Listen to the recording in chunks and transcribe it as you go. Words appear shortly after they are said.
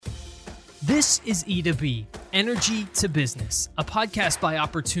This is E2B, Energy to Business, a podcast by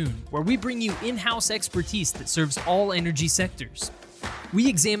Opportune, where we bring you in-house expertise that serves all energy sectors. We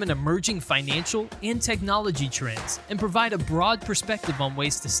examine emerging financial and technology trends and provide a broad perspective on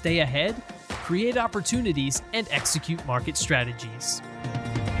ways to stay ahead, create opportunities, and execute market strategies.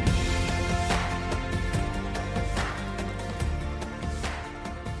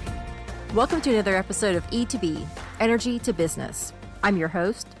 Welcome to another episode of E2B, Energy to Business. I'm your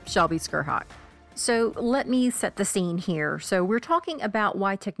host, Shelby Skrhak. So let me set the scene here. So we're talking about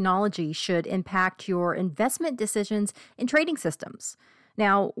why technology should impact your investment decisions in trading systems.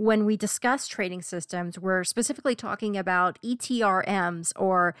 Now, when we discuss trading systems, we're specifically talking about ETRMs,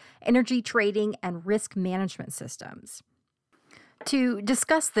 or Energy Trading and Risk Management Systems. To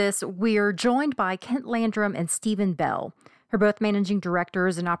discuss this, we're joined by Kent Landrum and Stephen Bell, who are both managing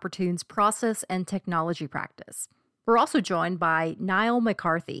directors in Opportune's process and technology practice. We're also joined by Niall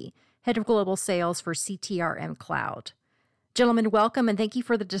McCarthy, head of global sales for CTRM Cloud. Gentlemen, welcome and thank you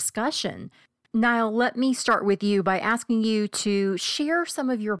for the discussion. Niall, let me start with you by asking you to share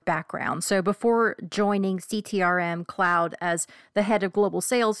some of your background. So before joining CTRM Cloud as the head of global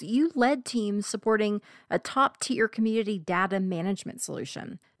sales, you led teams supporting a top-tier community data management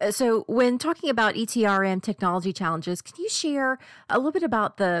solution. So when talking about ETRM technology challenges, can you share a little bit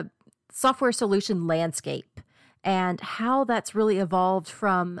about the software solution landscape and how that's really evolved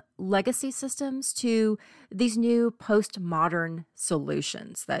from legacy systems to these new postmodern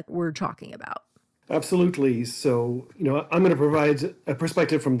solutions that we're talking about? Absolutely. So, I'm going to provide a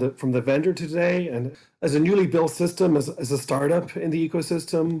perspective from the vendor today, and as a newly built system, as a startup in the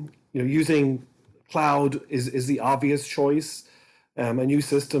ecosystem, using cloud is the obvious choice. A new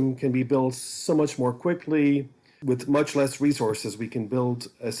system can be built so much more quickly. With much less resources, we can build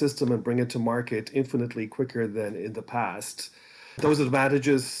a system and bring it to market infinitely quicker than in the past. Those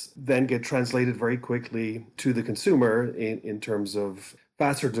advantages then get translated very quickly to the consumer in terms of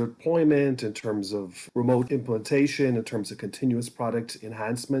faster deployment, in terms of remote implementation, in terms of continuous product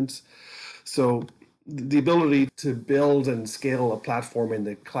enhancement. So the ability to build and scale a platform in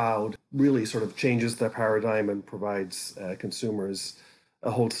the cloud really sort of changes the paradigm and provides consumers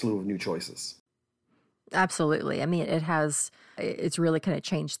a whole slew of new choices. Absolutely. I mean, it's really kind of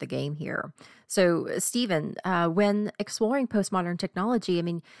changed the game here. So, Stephen, when exploring postmodern technology,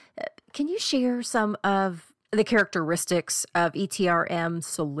 can you share some of the characteristics of ETRM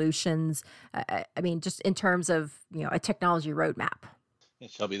solutions? Just in terms of, a technology roadmap. Yeah,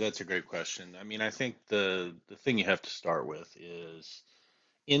 Shelby, that's a great question. I think the thing you have to start with is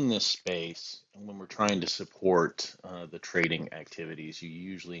in this space, when we're trying to support the trading activities, you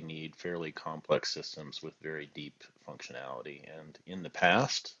usually need fairly complex systems with very deep functionality. And in the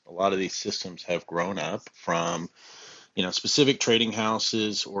past, a lot of these systems have grown up from specific trading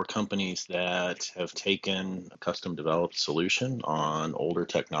houses or companies that have taken a custom developed solution on older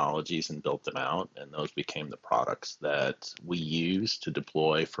technologies and built them out. And those became the products that we use to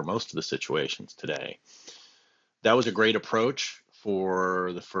deploy for most of the situations today. That was a great approach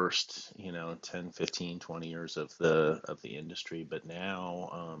for the first 10, 15, 20 years of the industry. But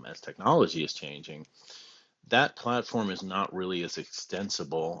now, as technology is changing, that platform is not really as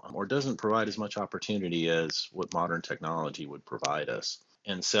extensible or doesn't provide as much opportunity as what modern technology would provide us.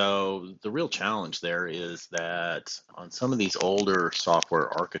 And so the real challenge there is that on some of these older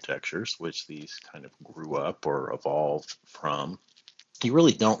software architectures, which these kind of grew up or evolved from, you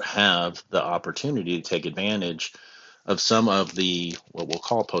really don't have the opportunity to take advantage of some of the, what we'll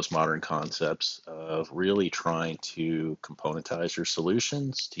call postmodern concepts of really trying to componentize your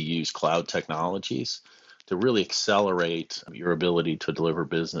solutions, to use cloud technologies, to really accelerate your ability to deliver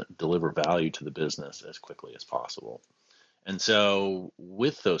value to the business as quickly as possible. And so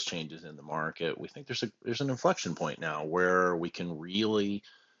with those changes in the market, we think there's an inflection point now where we can really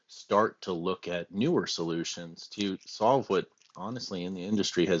start to look at newer solutions to solve what honestly in the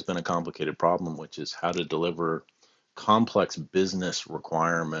industry has been a complicated problem, which is how to deliver complex business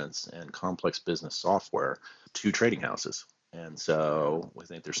requirements and complex business software to trading houses. And so we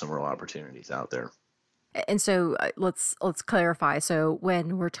think there's some real opportunities out there. And so let's clarify. So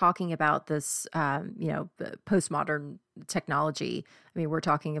when we're talking about this, the postmodern technology, we're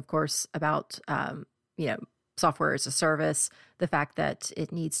talking, of course, about, software as a service, the fact that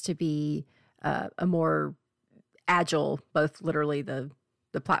it needs to be a more agile, both literally the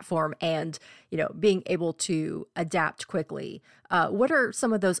platform and, being able to adapt quickly. What are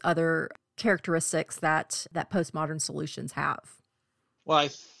some of those other characteristics that postmodern solutions have? Well, I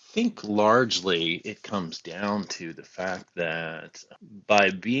think largely it comes down to the fact that by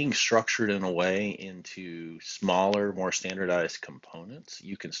being structured in a way into smaller, more standardized components,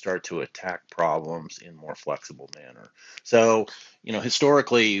 you can start to attack problems in more flexible manner. So,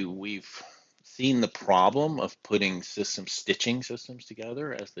 historically, we've seen the problem of putting stitching systems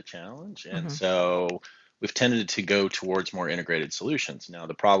together as the challenge. And Hmm. so we've tended to go towards more integrated solutions. Now,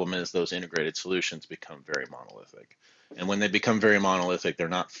 the problem is those integrated solutions become very monolithic. And when they become very monolithic, they're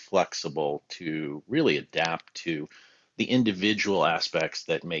not flexible to really adapt to the individual aspects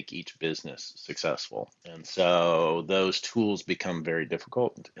that make each business successful. And so those tools become very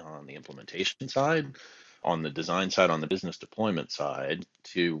difficult on the implementation side, on the design side, on the business deployment side,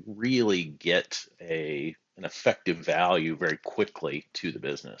 to really get an effective value very quickly to the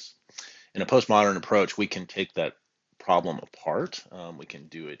business. In a postmodern approach, we can take that problem apart. We can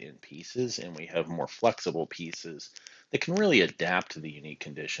do it in pieces, and we have more flexible pieces that can really adapt to the unique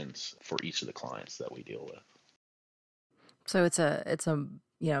conditions for each of the clients that we deal with. So it's a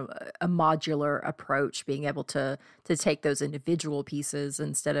a modular approach, being able to take those individual pieces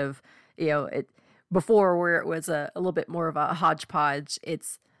instead of it before where it was a little bit more of a hodgepodge.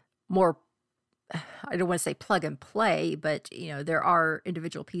 It's more, I don't want to say plug and play, but there are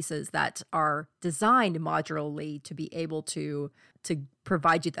individual pieces that are designed modularly to be able to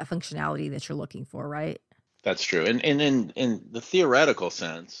provide you that functionality that you're looking for, right? That's true. And in the theoretical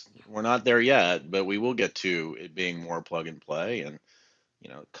sense, we're not there yet, but we will get to it being more plug and play. And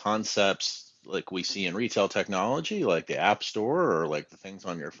concepts like we see in retail technology, like the App Store or like the things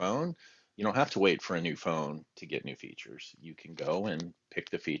on your phone, you don't have to wait for a new phone to get new features. You can go and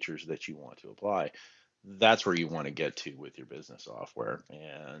pick the features that you want to apply. That's where you want to get to with your business software.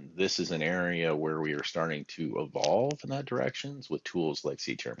 And this is an area where we are starting to evolve in that direction with tools like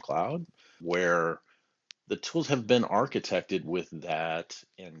CTRM Cloud, where the tools have been architected with that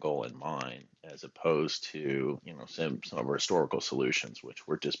end goal in mind, as opposed to some of our historical solutions, which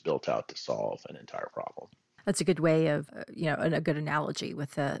were just built out to solve an entire problem. That's a good way of, and a good analogy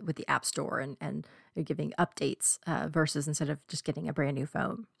with the App Store and giving updates versus instead of just getting a brand new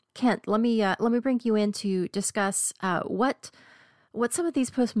phone. Kent, let me bring you in to discuss what some of these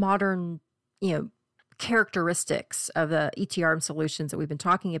postmodern, you know, characteristics of the ETRM solutions that we've been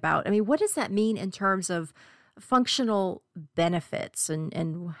talking about. I mean, what does that mean in terms of functional benefits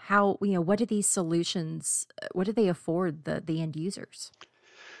and how, what do these solutions, what do they afford the end users?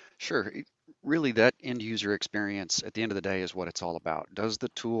 Sure. Really, that end user experience at the end of the day is what it's all about. Does the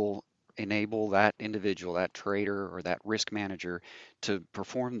tool enable that individual, that trader, or that risk manager to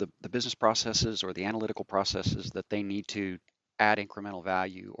perform the business processes or the analytical processes that they need to add incremental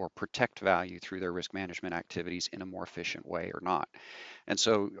value or protect value through their risk management activities in a more efficient way or not? And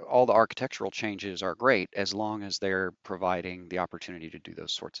so all the architectural changes are great as long as they're providing the opportunity to do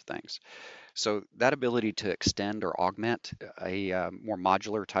those sorts of things. So that ability to extend or augment a more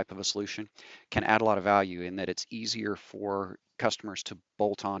modular type of a solution can add a lot of value in that it's easier for customers to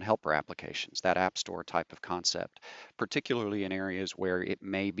bolt on helper applications, that app store type of concept, particularly in areas where it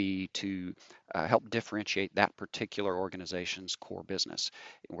may be to help differentiate that particular organization's core business,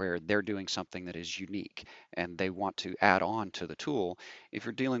 where they're doing something that is unique and they want to add on to the tool. If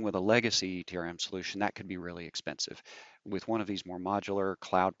you're dealing with a legacy TRM solution, that could be really expensive. With one of these more modular,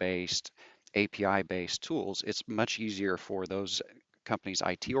 cloud-based, API-based tools, it's much easier for those companies'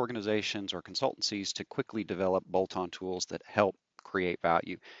 IT organizations or consultancies to quickly develop bolt-on tools that help create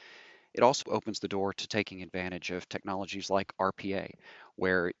value. It also opens the door to taking advantage of technologies like RPA,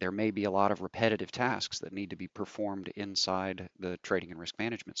 where there may be a lot of repetitive tasks that need to be performed inside the trading and risk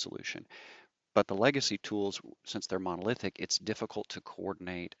management solution. But the legacy tools, since they're monolithic, it's difficult to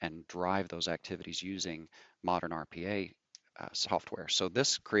coordinate and drive those activities using modern RPA software. So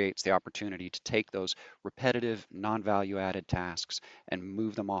this creates the opportunity to take those repetitive, non-value added tasks and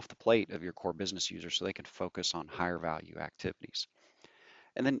move them off the plate of your core business users so they can focus on higher value activities.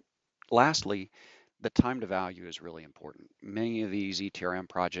 And then lastly, the time to value is really important. Many of these ETRM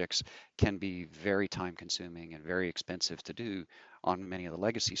projects can be very time consuming and very expensive to do on many of the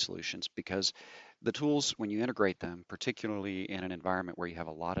legacy solutions because the tools, when you integrate them, particularly in an environment where you have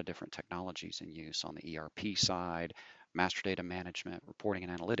a lot of different technologies in use on the ERP side, master data management, reporting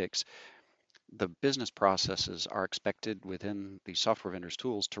and analytics, the business processes are expected within the software vendors'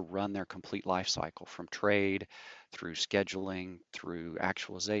 tools to run their complete life cycle from trade through scheduling, through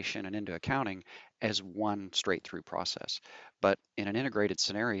actualization, and into accounting as one straight through process. But in an integrated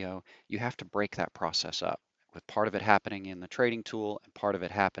scenario, you have to break that process up, with part of it happening in the trading tool and part of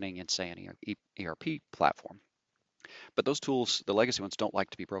it happening in, say, an ERP platform. But those tools, the legacy ones, don't like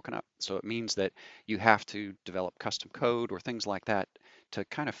to be broken up. So it means that you have to develop custom code or things like that to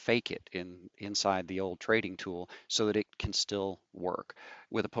kind of fake it inside the old trading tool so that it can still work.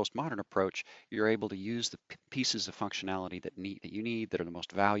 With a postmodern approach, you're able to use the pieces of functionality that you need that are the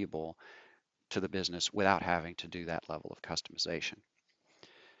most valuable to the business without having to do that level of customization.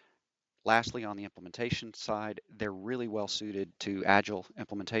 Lastly, on the implementation side, they're really well suited to agile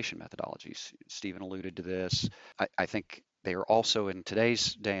implementation methodologies. Stephen alluded to this. I think they are also, in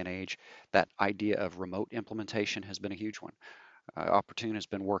today's day and age, that idea of remote implementation has been a huge one. Opportune has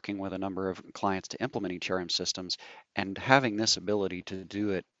been working with a number of clients to implement ETRM systems, and having this ability to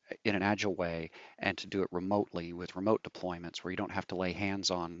do it in an agile way and to do it remotely with remote deployments where you don't have to lay hands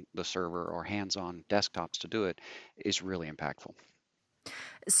on the server or hands on desktops to do it is really impactful.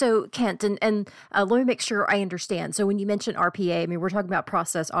 So, Kent, and let me make sure I understand. So when you mention RPA, I mean, we're talking about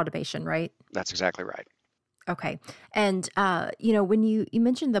process automation, right? That's exactly right. Okay. And, when you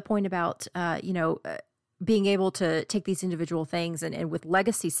mentioned the point about, being able to take these individual things and with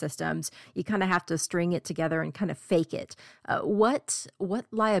legacy systems, you kind of have to string it together and kind of fake it. What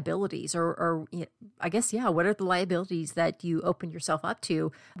liabilities or I guess, what are the liabilities that you open yourself up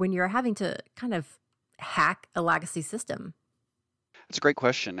to when you're having to kind of hack a legacy system? It's a great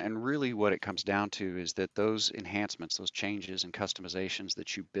question. And really, what it comes down to is that those enhancements, those changes and customizations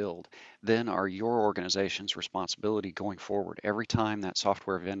that you build, then are your organization's responsibility going forward. Every time that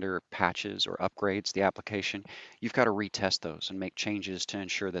software vendor patches or upgrades the application, you've got to retest those and make changes to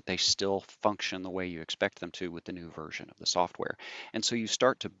ensure that they still function the way you expect them to with the new version of the software. And so you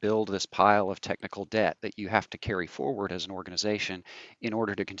start to build this pile of technical debt that you have to carry forward as an organization in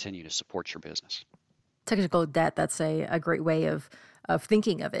order to continue to support your business. Technical debt, that's a great way of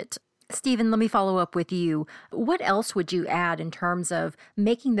thinking of it. Stephen, let me follow up with you. What else would you add in terms of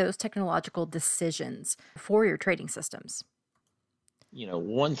making those technological decisions for your trading systems?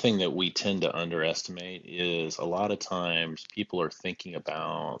 One thing that we tend to underestimate is a lot of times people are thinking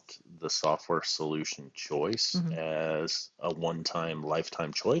about the software solution choice Mm-hmm. as a one-time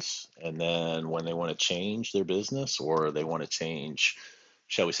lifetime choice. And then when they want to change their business or they want to change,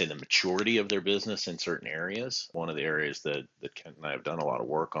 shall we say, the maturity of their business in certain areas. One of the areas that Kent and I have done a lot of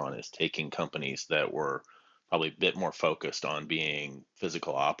work on is taking companies that were probably a bit more focused on being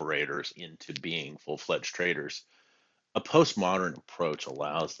physical operators into being full-fledged traders. A postmodern approach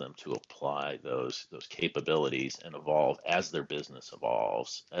allows them to apply those capabilities and evolve as their business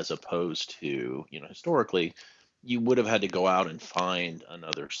evolves, as opposed to, historically, you would have had to go out and find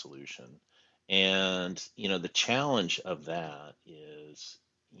another solution. And, the challenge of that is,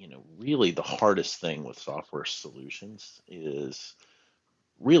 really the hardest thing with software solutions is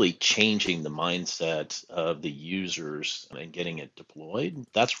really changing the mindset of the users and getting it deployed.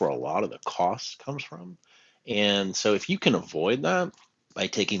 That's where a lot of the cost comes from. And so if you can avoid that by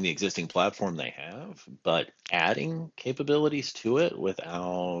taking the existing platform they have, but adding capabilities to it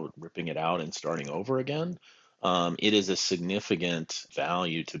without ripping it out and starting over again, it is a significant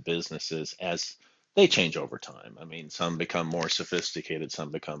value to businesses as they change over time. I mean, some become more sophisticated,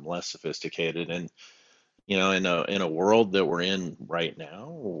 some become less sophisticated. And in a world that we're in right now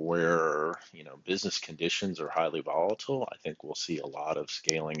where, business conditions are highly volatile, I think we'll see a lot of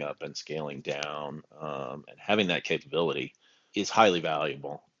scaling up and scaling down. And having that capability is highly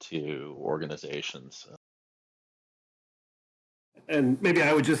valuable to organizations. And maybe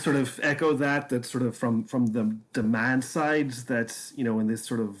I would just sort of echo that sort of from the demand side, that in this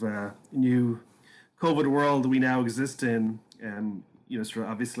sort of new COVID world we now exist in, and sort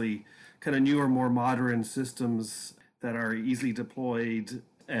of obviously kind of newer, more modern systems that are easily deployed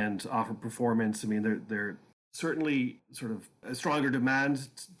and offer performance. I mean, they're certainly sort of a stronger demand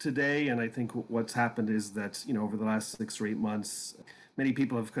today, and I think what's happened is that over the last 6 or 8 months, many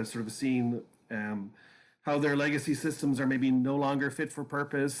people have kind of sort of seen how their legacy systems are maybe no longer fit for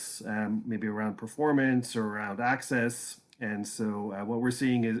purpose, maybe around performance or around access. And so what we're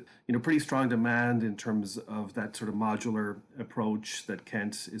seeing is, pretty strong demand in terms of that sort of modular approach that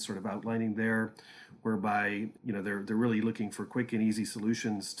Kent is sort of outlining there, whereby, they're really looking for quick and easy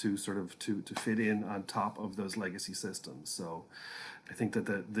solutions to sort of to fit in on top of those legacy systems. So I think that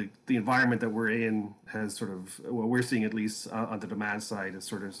the environment that we're in has sort of, what we're seeing at least on the demand side, is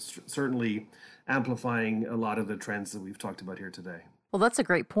sort of certainly amplifying a lot of the trends that we've talked about here today. Well, that's a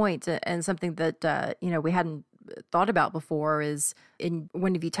great point, and something that we hadn't thought about before is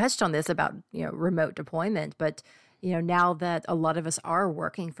one of you touched on this about remote deployment, but now that a lot of us are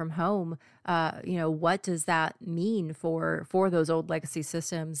working from home, what does that mean for those old legacy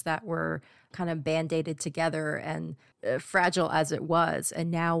systems that were kind of band-aided together and fragile as it was,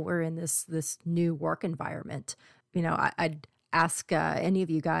 and now we're in this new work environment? I'd ask any of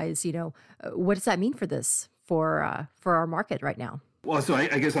you guys, what does that mean for our market right now? Well, so I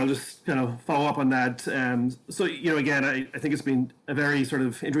guess I'll just kind of follow up on that. So, again, I think it's been a very sort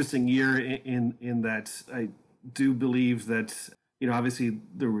of interesting year in that I do believe that, obviously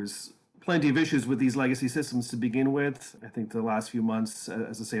there was plenty of issues with these legacy systems to begin with. I think the last few months,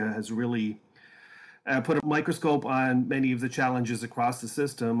 as I say, has really put a microscope on many of the challenges across the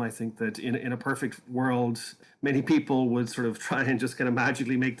system. I think that in a perfect world, many people would sort of try and just kind of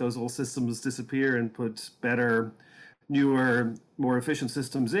magically make those old systems disappear and put better, newer, more efficient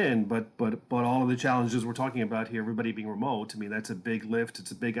systems in. But all of the challenges we're talking about here, everybody being remote, I mean, that's a big lift. It's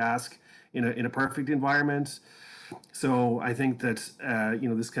a big ask in a perfect environment. So I think that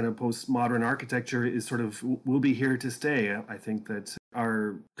this kind of postmodern architecture is sort of will be here to stay. I think that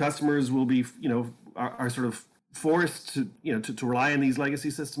our customers will be are sort of forced to to rely on these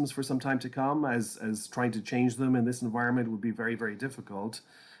legacy systems for some time to come, as trying to change them in this environment would be very, very difficult.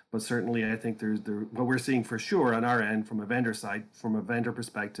 But certainly, I think what we're seeing for sure on our end from a vendor side, from a vendor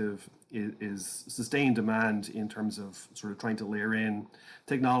perspective, is sustained demand in terms of sort of trying to layer in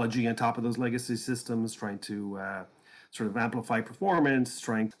technology on top of those legacy systems, trying to sort of amplify performance,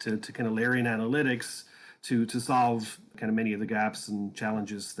 trying to kind of layer in analytics to solve kind of many of the gaps and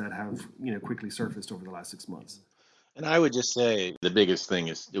challenges that have quickly surfaced over the last 6 months. And I would just say the biggest thing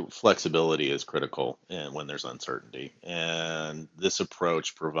is flexibility is critical and when there's uncertainty. And this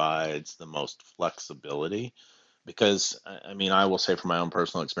approach provides the most flexibility because I mean, I will say from my own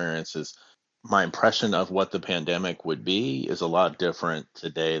personal experiences, my impression of what the pandemic would be is a lot different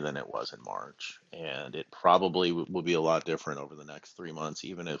today than it was in March. And it probably will be a lot different over the next 3 months,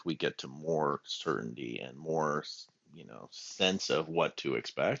 even if we get to more certainty and more, sense of what to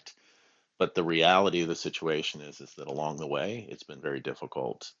expect. But the reality of the situation is that along the way, it's been very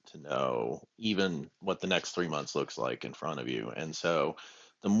difficult to know even what the next 3 months looks like in front of you. And so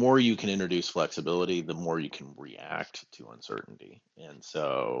the more you can introduce flexibility, the more you can react to uncertainty. And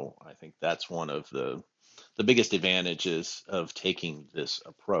so I think that's one of the biggest advantages of taking this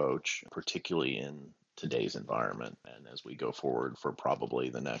approach, particularly in today's environment. And as we go forward for probably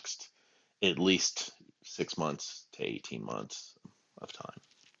the next at least 6 months to 18 months of time.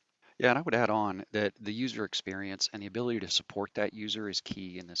 Yeah, and I would add on that the user experience and the ability to support that user is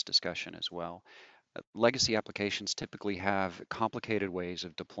key in this discussion as well. Legacy applications typically have complicated ways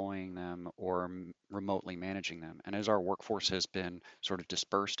of deploying them or remotely managing them. And as our workforce has been sort of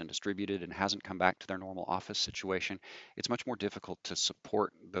dispersed and distributed and hasn't come back to their normal office situation, it's much more difficult to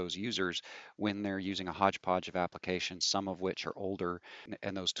support those users when they're using a hodgepodge of applications, some of which are older,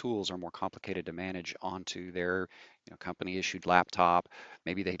 and those tools are more complicated to manage onto their company issued laptop.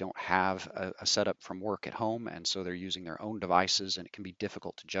 Maybe they don't have a setup from work at home, and so they're using their own devices, and it can be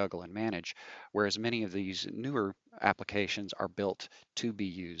difficult to juggle and manage. Whereas many of these newer applications are built to be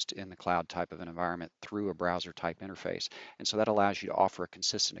used in the cloud type of an environment through a browser type interface. And so that allows you to offer a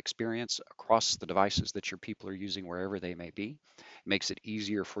consistent experience across the devices that your people are using wherever they may be. It makes it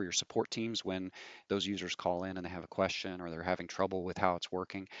easier for your support teams when those users call in and they have a question or they're having trouble with how it's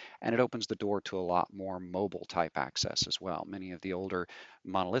working. And it opens the door to a lot more mobile type access as well. Many of the older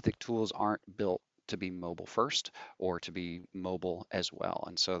monolithic tools aren't built to be mobile first or to be mobile as well.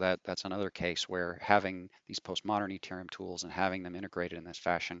 And so that's another case where having these postmodern ETRM tools and having them integrated in this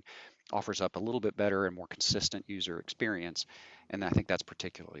fashion offers up a little bit better and more consistent user experience. And I think that's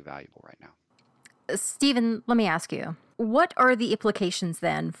particularly valuable right now. Stephen, let me ask you, what are the implications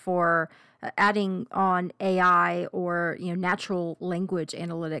then for adding on AI or natural language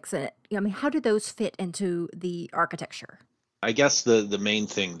analytics? I mean, how do those fit into the architecture? I guess the main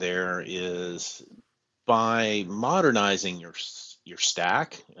thing there is by modernizing your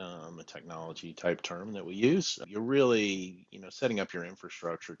stack, a technology type term that we use, you're really setting up your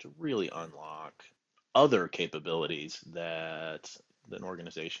infrastructure to really unlock other capabilities that an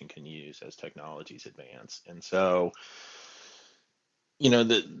organization can use as technologies advance. And so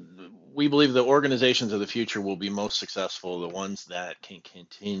we believe the organizations of the future will be most successful, the ones that can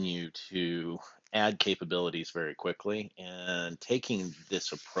continue to add capabilities very quickly. And taking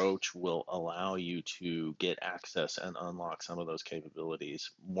this approach will allow you to get access and unlock some of those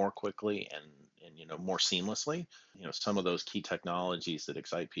capabilities more quickly and more seamlessly. Some of those key technologies that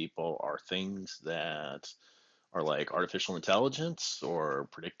excite people are things that are like artificial intelligence or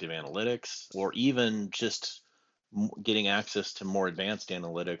predictive analytics, or even just getting access to more advanced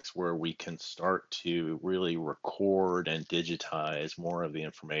analytics where we can start to really record and digitize more of the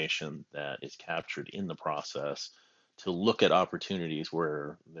information that is captured in the process to look at opportunities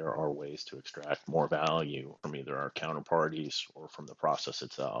where there are ways to extract more value from either our counterparties or from the process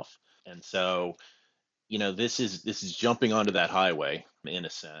itself. And so this is jumping onto that highway in a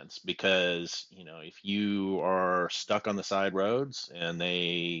sense, because if you are stuck on the side roads and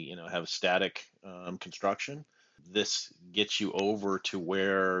they have static construction, this gets you over to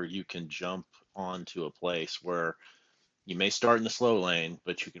where you can jump onto a place where you may start in the slow lane,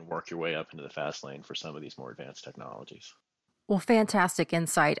 but you can work your way up into the fast lane for some of these more advanced technologies. Well, fantastic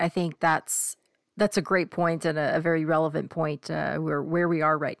insight. I think that's a great point and a very relevant point. Where we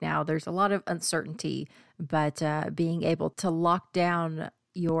are right now, there's a lot of uncertainty, but being able to lock down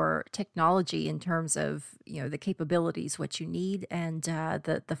your technology in terms of the capabilities, what you need, and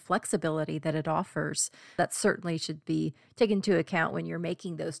the flexibility that it offers, that certainly should be taken into account when you're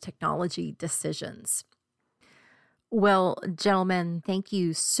making those technology decisions. Well, gentlemen, thank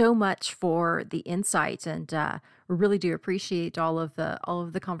you so much for the insight, and we really do appreciate all of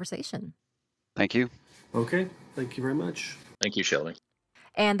the conversation. Thank you. Okay, thank you very much. Thank you, Shelby.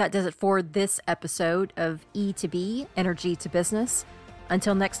 And that does it for this episode of E2B, Energy to Business.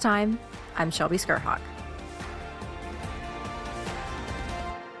 Until next time, I'm Shelby Skrhak.